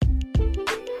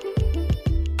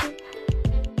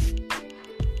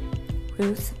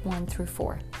Ruth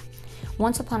 1-4.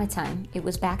 Once upon a time, it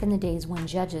was back in the days when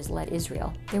judges led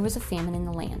Israel, there was a famine in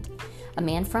the land. A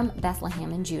man from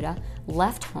Bethlehem in Judah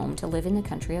left home to live in the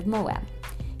country of Moab.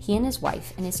 He and his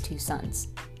wife and his 2 sons.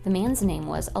 The man's name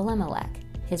was Elimelech.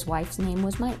 His wife's name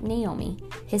was Naomi.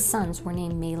 His sons were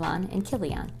named Mahlon and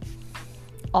Chilion,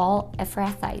 all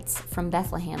Ephrathites from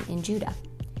Bethlehem in Judah.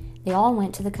 They all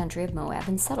went to the country of Moab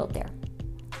and settled there.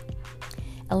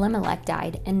 Elimelech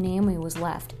died, and Naomi was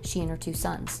left, she and her 2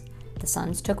 sons. The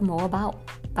sons took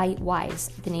Moabite wives.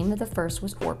 The name of the first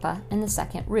was Orpah, and the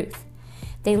second Ruth.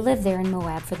 They lived there in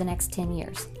Moab for the next 10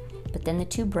 years. But then the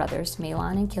 2 brothers,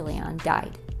 Mahlon and Chilion,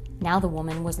 died. Now the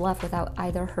woman was left without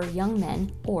either her young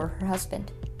men or her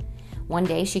husband. One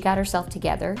day she got herself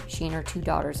together, she and her 2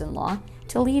 daughters-in-law,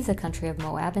 to leave the country of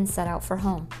Moab and set out for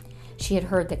home. She had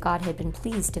heard that God had been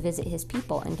pleased to visit his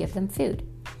people and give them food.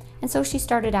 And so she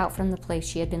started out from the place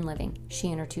she had been living, she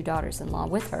and her 2 daughters-in-law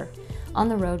with her, on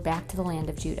the road back to the land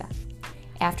of Judah.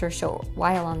 After a short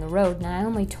while on the road,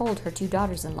 Naomi told her 2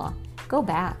 daughters-in-law, "Go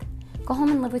back. Go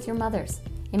home and live with your mothers.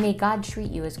 And may God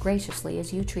treat you as graciously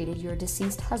as you treated your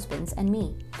deceased husbands and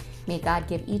me. May God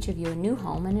give each of you a new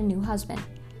home and a new husband."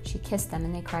 She kissed them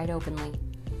and they cried openly.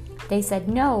 They said,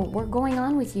 "No, we're going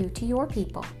on with you to your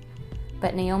people."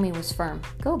 But Naomi was firm.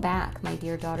 "Go back, my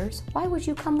dear daughters. Why would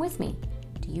you come with me?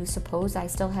 Do you suppose I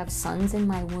still have sons in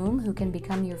my womb who can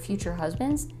become your future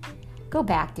husbands? Go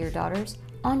back, dear daughters.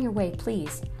 On your way,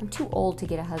 please. I'm too old to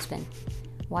get a husband.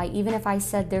 Why, even if I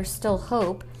said there's still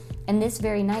hope, and this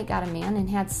very night got a man and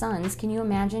had sons, can you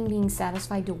imagine being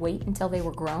satisfied to wait until they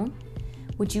were grown?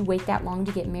 Would you wait that long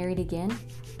to get married again?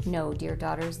 No, dear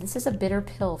daughters, this is a bitter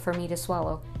pill for me to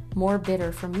swallow, more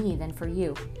bitter for me than for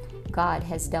you. God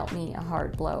has dealt me a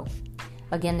hard blow."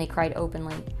 Again they cried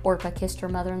openly. Orpah kissed her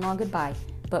mother-in-law goodbye,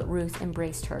 but Ruth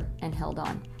embraced her and held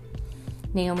on.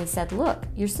 Naomi said, "Look,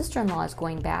 your sister-in-law is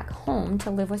going back home to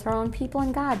live with her own people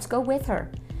and God's. Go with her."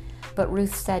 But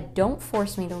Ruth said, "Don't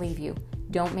force me to leave you.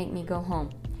 Don't make me go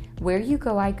home. Where you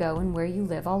go, I go, and where you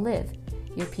live, I'll live.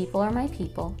 Your people are my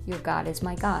people. Your God is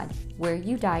my God. Where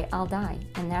you die, I'll die,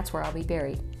 and that's where I'll be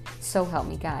buried. So help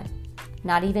me God.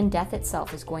 Not even death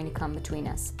itself is going to come between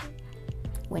us."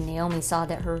 When Naomi saw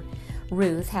that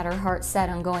Ruth had her heart set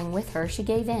on going with her, she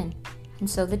gave in, and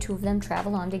so the 2 of them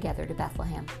traveled on together to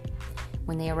Bethlehem.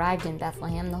 When they arrived in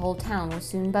Bethlehem, the whole town was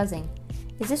soon buzzing.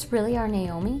 "Is this really our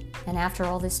Naomi? And after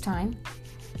all this time?"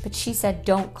 But she said,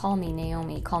 "Don't call me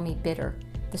Naomi, call me bitter.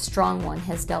 The strong one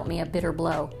has dealt me a bitter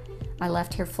blow. I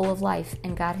left here full of life,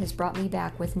 and God has brought me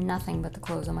back with nothing but the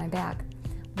clothes on my back.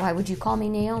 Why would you call me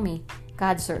Naomi?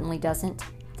 God certainly doesn't.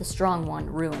 The strong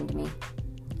one ruined me."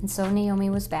 And so Naomi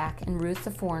was back, and Ruth the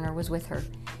foreigner was with her,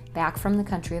 back from the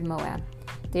country of Moab.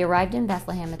 They arrived in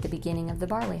Bethlehem at the beginning of the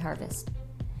barley harvest.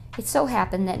 It so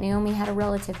happened that Naomi had a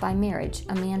relative by marriage,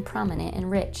 a man prominent and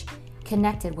rich,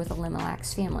 connected with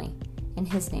Elimelech's family, and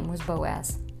his name was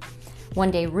Boaz.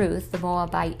 One day Ruth, the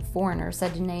Moabite foreigner,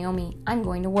 said to Naomi, "I'm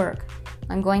going to work.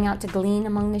 I'm going out to glean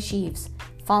among the sheaves,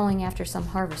 following after some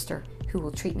harvester who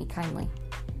will treat me kindly."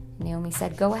 Naomi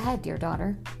said, "Go ahead, dear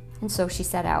daughter." And so she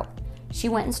set out. She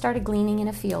went and started gleaning in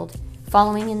a field,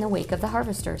 following in the wake of the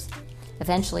harvesters.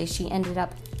 Eventually, she ended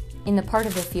up in the part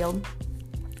of the field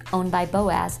owned by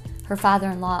Boaz, her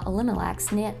father-in-law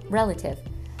Elimelech's relative.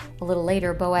 A little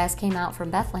later, Boaz came out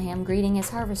from Bethlehem greeting his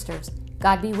harvesters.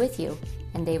 "God be with you."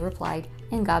 And they replied,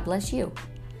 "And God bless you."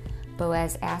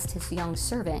 Boaz asked his young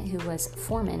servant, who was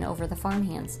foreman over the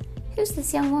farmhands, "Who's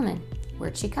this young woman?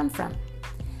 Where'd she come from?"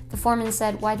 The foreman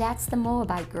said, "Why, that's the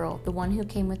Moabite girl, the one who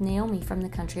came with Naomi from the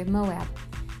country of Moab.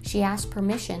 She asked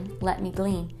permission, let me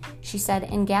glean. She said,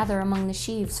 and gather among the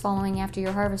sheaves following after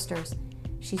your harvesters.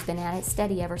 She's been at it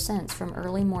steady ever since, from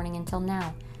early morning until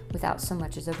now, without so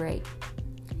much as a break."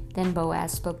 Then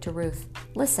Boaz spoke to Ruth,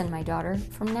 "Listen, my daughter,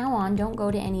 from now on don't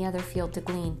go to any other field to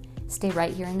glean. Stay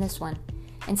right here in this one,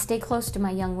 and stay close to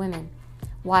my young women.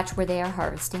 Watch where they are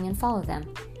harvesting and follow them.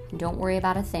 And don't worry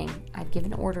about a thing. I've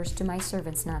given orders to my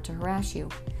servants not to harass you.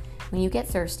 When you get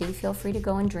thirsty, feel free to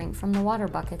go and drink from the water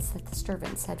buckets that the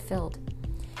servants had filled."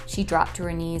 She dropped to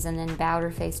her knees and then bowed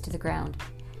her face to the ground.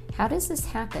 "How does this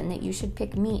happen that you should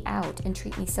pick me out and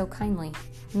treat me so kindly?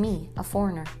 Me, a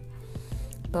foreigner?"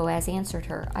 Boaz answered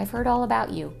her, "I've heard all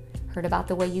about you. Heard about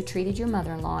the way you treated your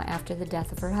mother-in-law after the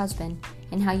death of her husband,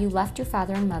 and how you left your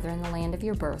father and mother in the land of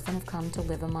your birth and have come to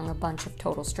live among a bunch of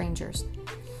total strangers.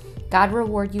 God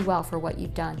reward you well for what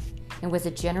you've done, and with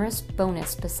a generous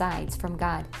bonus besides from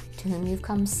God, to whom you've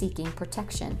come seeking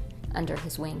protection under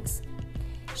his wings."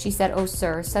 She said, "Oh,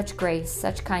 sir, such grace,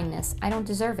 such kindness, I don't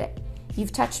deserve it.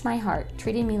 You've touched my heart,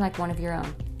 treated me like one of your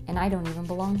own, and I don't even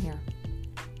belong here."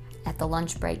 At the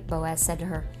lunch break, Boaz said to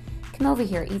her, Come over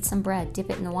here, eat some bread, dip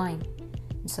it in the wine."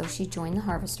 And so she joined the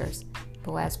harvesters.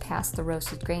 Boaz passed the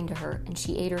roasted grain to her, and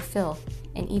she ate her fill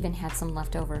and even had some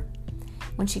left over.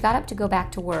 When she got up to go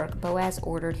back to work, Boaz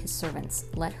ordered his servants,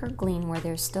 "Let her glean where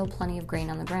there's still plenty of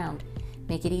grain on the ground.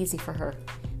 Make it easy for her.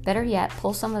 Better yet,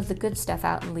 pull some of the good stuff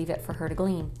out and leave it for her to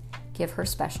glean. Give her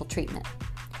special treatment."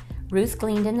 Ruth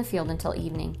gleaned in the field until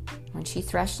evening. When she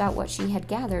threshed out what she had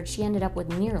gathered, she ended up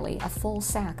with nearly a full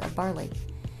sack of barley.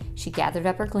 She gathered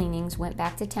up her gleanings, went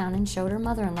back to town, and showed her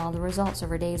mother-in-law the results of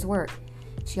her day's work.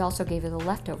 She also gave her the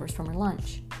leftovers from her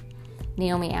lunch.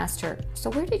 Naomi asked her, "So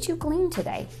where did you glean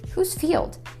today? Whose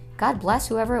field? God bless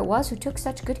whoever it was who took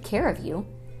such good care of you."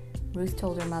 Ruth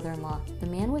told her mother-in-law, "The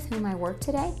man with whom I work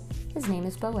today, his name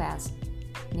is Boaz."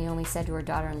 Naomi said to her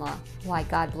daughter-in-law, "Why,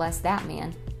 God bless that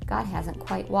man. God hasn't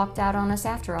quite walked out on us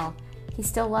after all. He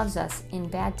still loves us in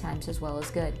bad times as well as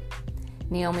good."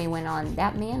 Naomi went on,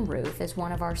 "That man, Ruth, is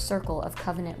one of our circle of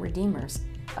covenant redeemers,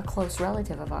 a close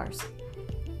relative of ours."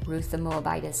 Ruth the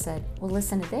Moabitess said, "Well,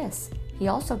 listen to this. He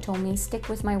also told me, 'Stick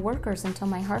with my workers until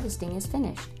my harvesting is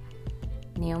finished.'"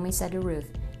 Naomi said to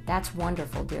Ruth, "That's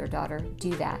wonderful, dear daughter.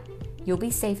 Do that. You'll be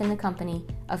safe in the company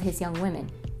of his young women.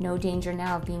 No danger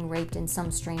now of being raped in some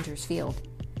stranger's field."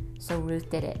 So Ruth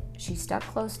did it. She stuck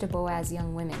close to Boaz's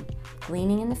young women,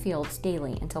 gleaning in the fields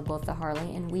daily until both the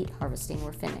barley and wheat harvesting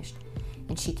were finished,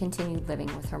 and she continued living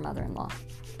with her mother-in-law.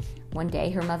 One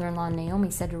day, her mother-in-law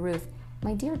Naomi said to Ruth,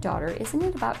 "My dear daughter, isn't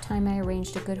it about time I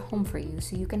arranged a good home for you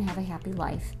so you can have a happy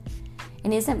life?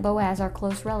 And isn't Boaz our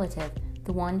close relative,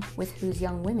 the one with whose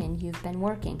young women you've been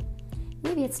working?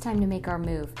 Maybe it's time to make our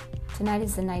move. Tonight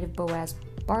is the night of Boaz's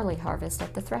barley harvest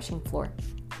at the threshing floor.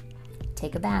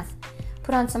 Take a bath,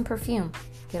 put on some perfume,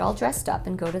 get all dressed up,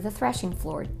 and go to the threshing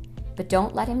floor. But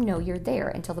don't let him know you're there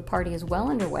until the party is well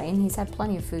underway and he's had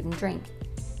plenty of food and drink.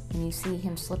 When you see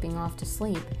him slipping off to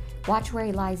sleep, watch where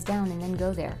he lies down and then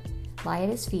go there. Lie at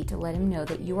his feet to let him know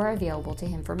that you are available to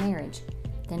him for marriage.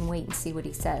 Then wait and see what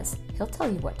he says. He'll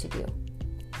tell you what to do."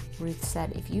 Ruth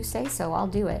said, "If you say so, I'll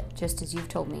do it, just as you've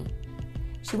told me."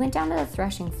 She went down to the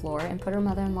threshing floor and put her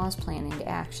mother-in-law's plan into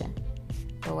action.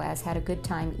 Boaz had a good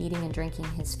time eating and drinking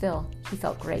his fill. He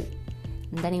felt great.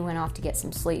 And then he went off to get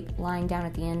some sleep, lying down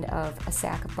at the end of a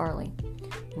sack of barley.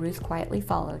 Ruth quietly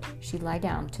followed. She'd lie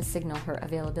down to signal her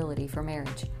availability for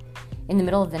marriage. In the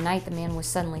middle of the night, the man was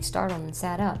suddenly startled and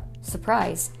sat up.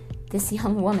 Surprise! This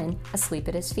young woman asleep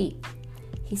at his feet.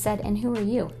 He said, "And who are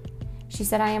you?" She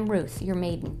said, "I am Ruth, your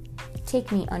maiden.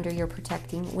 Take me under your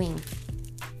protecting wing.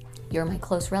 You're my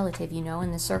close relative, you know,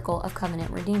 in the circle of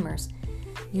covenant redeemers.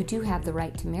 You do have the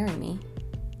right to marry me."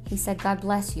 He said, "God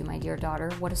bless you, my dear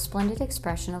daughter. What a splendid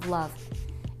expression of love.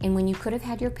 And when you could have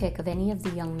had your pick of any of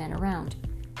the young men around.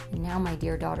 And now, my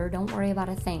dear daughter, don't worry about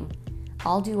a thing.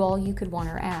 I'll do all you could want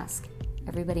or ask.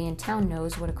 Everybody in town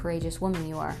knows what a courageous woman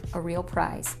you are, a real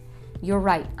prize. You're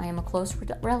right, I am a close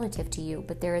relative to you,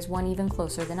 but there is one even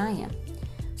closer than I am.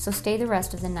 So stay the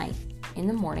rest of the night. In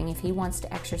the morning, if he wants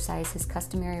to exercise his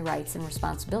customary rights and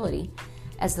responsibility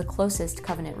as the closest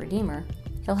covenant redeemer,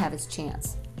 he'll have his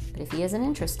chance. But if he isn't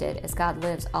interested, as God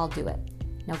lives, I'll do it.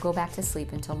 Now go back to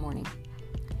sleep until morning."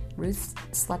 Ruth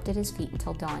slept at his feet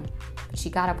until dawn, but she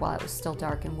got up while it was still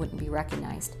dark and wouldn't be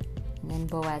recognized. And then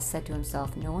Boaz said to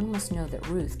himself, "No one must know that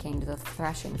Ruth came to the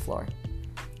threshing floor."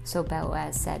 So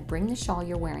Boaz said, "Bring the shawl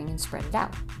you're wearing and spread it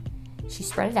out." She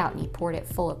spread it out, and he poured it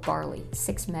full of barley,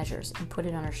 6 measures, and put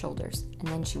it on her shoulders, and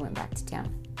then she went back to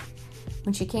town.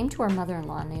 When she came to her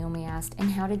mother-in-law, Naomi asked,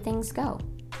 "And how did things go?"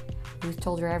 Ruth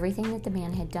told her everything that the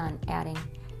man had done, adding,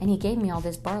 "And he gave me all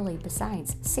this barley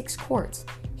besides, 6 quarts.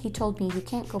 He told me you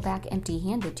can't go back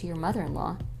empty-handed to your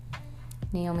mother-in-law."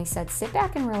 Naomi said, "Sit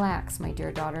back and relax, my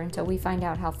dear daughter, until we find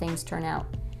out how things turn out.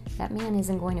 That man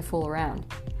isn't going to fool around.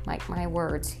 Mark my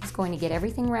words, he's going to get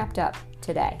everything wrapped up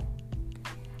today."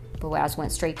 Boaz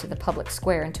went straight to the public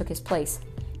square and took his place.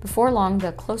 Before long,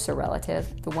 the closer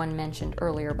relative, the one mentioned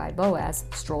earlier by Boaz,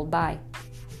 strolled by.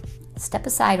 "Step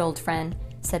aside, old friend,"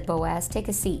 said Boaz. "Take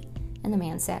a seat." And the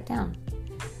man sat down.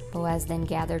 Boaz then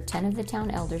gathered 10 of the town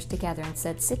elders together and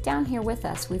said, "Sit down here with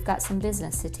us. We've got some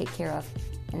business to take care of."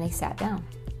 And they sat down.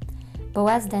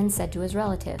 Boaz then said to his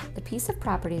relative, "The piece of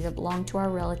property that belonged to our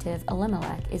relative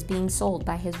Elimelech is being sold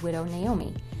by his widow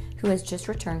Naomi, who has just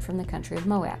returned from the country of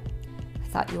Moab. I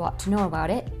thought you ought to know about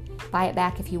it. Buy it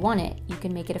back if you want it. You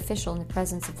can make it official in the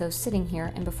presence of those sitting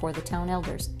here and before the town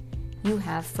elders. You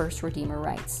have first redeemer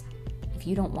rights. If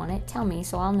you don't want it, tell me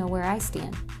so I'll know where I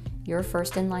stand. You're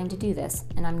first in line to do this,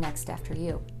 and I'm next after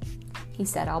you." He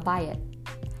said, "I'll buy it."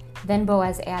 Then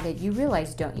Boaz added, "You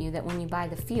realize, don't you, that when you buy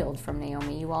the field from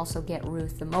Naomi, you also get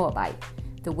Ruth the Moabite,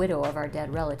 the widow of our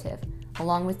dead relative.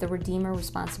 along with the Redeemer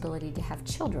responsibility to have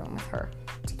children with her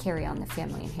to carry on the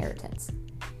family inheritance.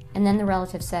 And then the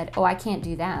relative said, "Oh, I can't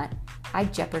do that.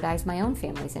 I'd jeopardize my own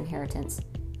family's inheritance.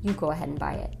 You go ahead and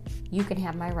buy it. You can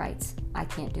have my rights. I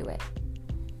can't do it."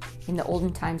 In the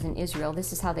olden times in Israel,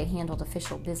 this is how they handled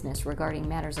official business regarding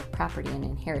matters of property and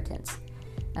inheritance.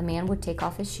 A man would take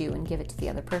off his shoe and give it to the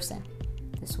other person.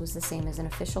 This was the same as an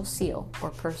official seal or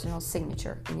personal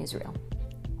signature in Israel.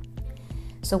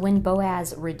 So when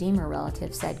Boaz's Redeemer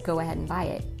relative said, "Go ahead and buy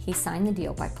it," he signed the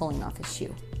deal by pulling off his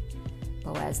shoe.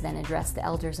 Boaz then addressed the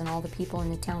elders and all the people in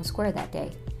the town square that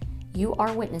day. "You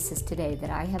are witnesses today that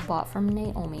I have bought from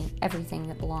Naomi everything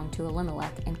that belonged to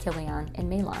Elimelech and Chilion and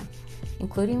Mahlon,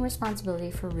 including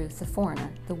responsibility for Ruth the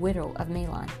foreigner, the widow of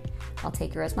Mahlon. I'll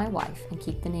take her as my wife and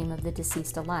keep the name of the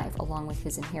deceased alive along with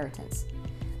his inheritance.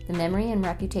 The memory and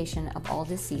reputation of all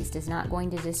deceased is not going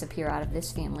to disappear out of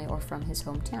this family or from his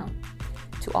hometown.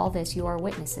 To all this you are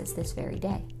witnesses this very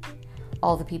day."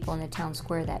 All the people in the town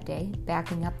square that day,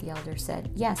 backing up the elders,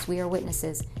 said, "Yes, we are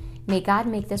witnesses. May God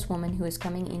make this woman who is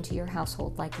coming into your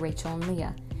household like Rachel and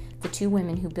Leah, the two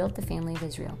women who built the family of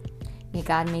Israel. May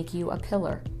God make you a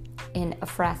pillar in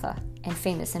Ephrathah and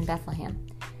famous in Bethlehem.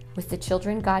 With the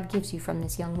children God gives you from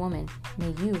this young woman,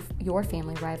 may your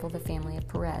family rival the family of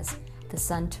Perez, the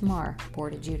son Tamar bore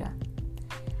to Judah."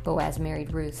 Boaz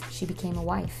married Ruth. She became a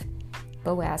wife.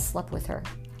 Boaz slept with her.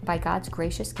 By God's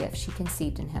gracious gift, she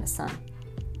conceived and had a son.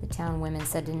 The town women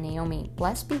said to Naomi,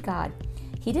 "Blessed be God.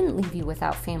 He didn't leave you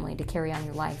without family to carry on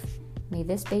your life. May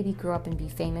this baby grow up and be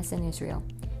famous in Israel.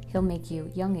 He'll make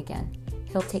you young again.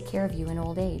 He'll take care of you in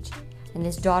old age. And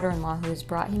this daughter-in-law who has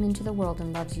brought him into the world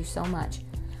and loves you so much,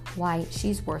 why,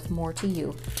 she's worth more to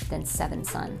you than 7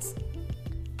 sons."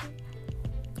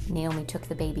 Naomi took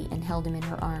the baby and held him in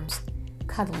her arms,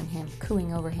 cuddling him,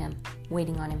 cooing over him,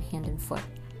 waiting on him hand and foot.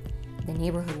 The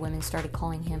neighborhood women started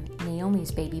calling him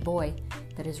Naomi's baby boy,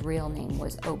 but his real name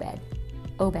was Obed.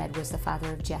 Obed was the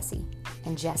father of Jesse,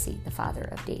 and Jesse the father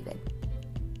of David.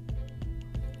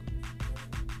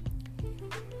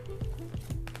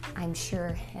 I'm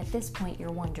sure at this point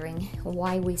you're wondering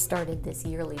why we started this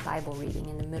yearly Bible reading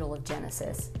in the middle of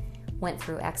Genesis, went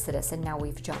through Exodus, and now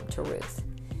we've jumped to Ruth.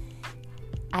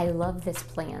 I love this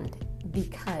plan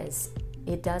because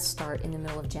it does start in the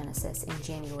middle of Genesis in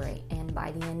January, and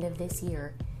by the end of this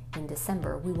year, in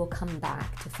December, we will come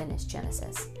back to finish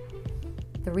Genesis.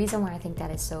 The reason why I think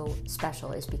that is so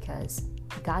special is because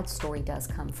God's story does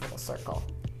come full circle,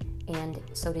 and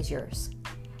so does yours.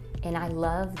 And I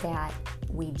love that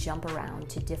we jump around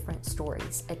to different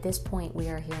stories. At this point, we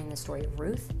are hearing the story of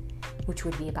Ruth, which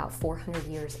would be about 400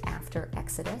 years after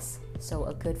Exodus, so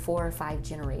a good 4 or 5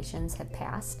 generations have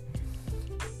passed.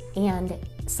 And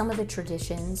some of the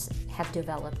traditions have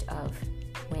developed of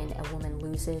when a woman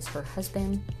loses her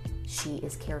husband, she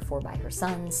is cared for by her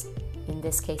sons. In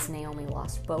this case, Naomi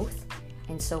lost both.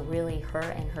 And so really her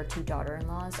and her 2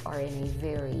 daughter-in-laws are in a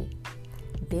very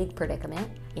big predicament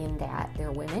in that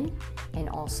they're women, and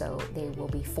also they will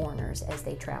be foreigners as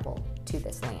they travel to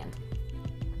this land.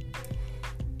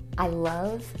 I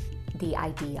love the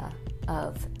idea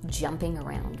of jumping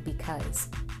around because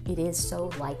it is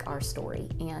so like our story,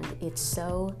 and it's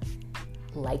so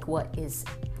like what is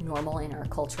normal in our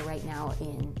culture right now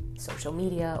in social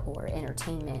media or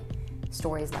entertainment.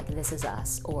 Stories like This Is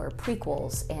Us or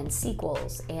prequels and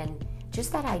sequels, and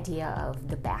just that idea of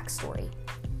the backstory.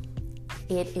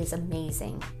 It is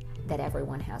amazing that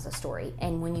everyone has a story,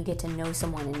 and when you get to know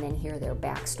someone and then hear their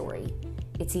backstory,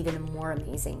 it's even more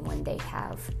amazing when they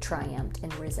have triumphed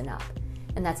and risen up.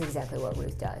 And that's exactly what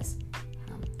Ruth does.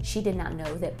 She did not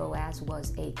know that Boaz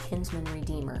was a kinsman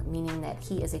redeemer, meaning that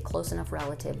he is a close enough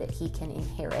relative that he can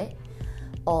inherit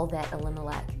all that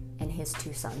Elimelech and his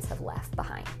 2 sons have left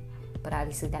behind. But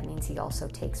obviously that means he also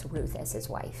takes Ruth as his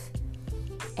wife.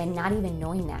 And not even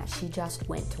knowing that, she just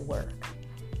went to work.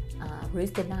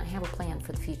 Ruth did not have a plan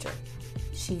for the future.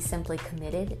 She simply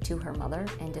committed to her mother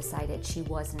and decided she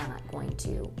was not going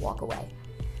to walk away.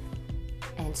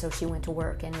 And so she went to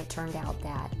work, and it turned out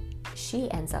that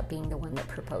she ends up being the one that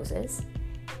proposes,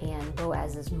 and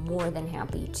Boaz is more than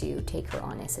happy to take her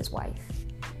on as his wife.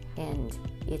 And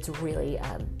it's really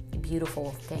a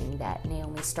beautiful thing that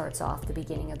Naomi starts off the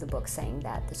beginning of the book saying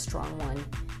that the strong one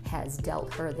has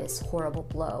dealt her this horrible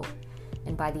blow,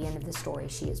 and by the end of the story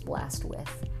she is blessed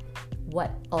with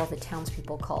what all the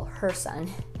townspeople call her son,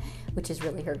 which is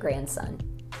really her grandson.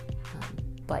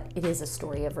 But it is a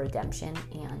story of redemption,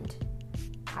 and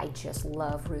I just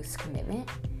love Ruth's commitment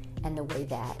and the way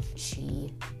that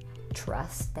she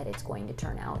trusts that it's going to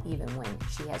turn out even when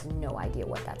she has no idea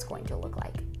what that's going to look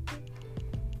like.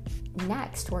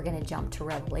 Next, we're going to jump to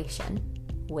Revelation,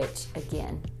 which,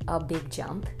 again, a big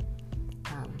jump.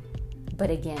 But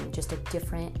again, just a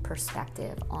different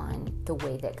perspective on the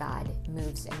way that God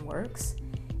moves and works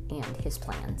and his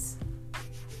plans.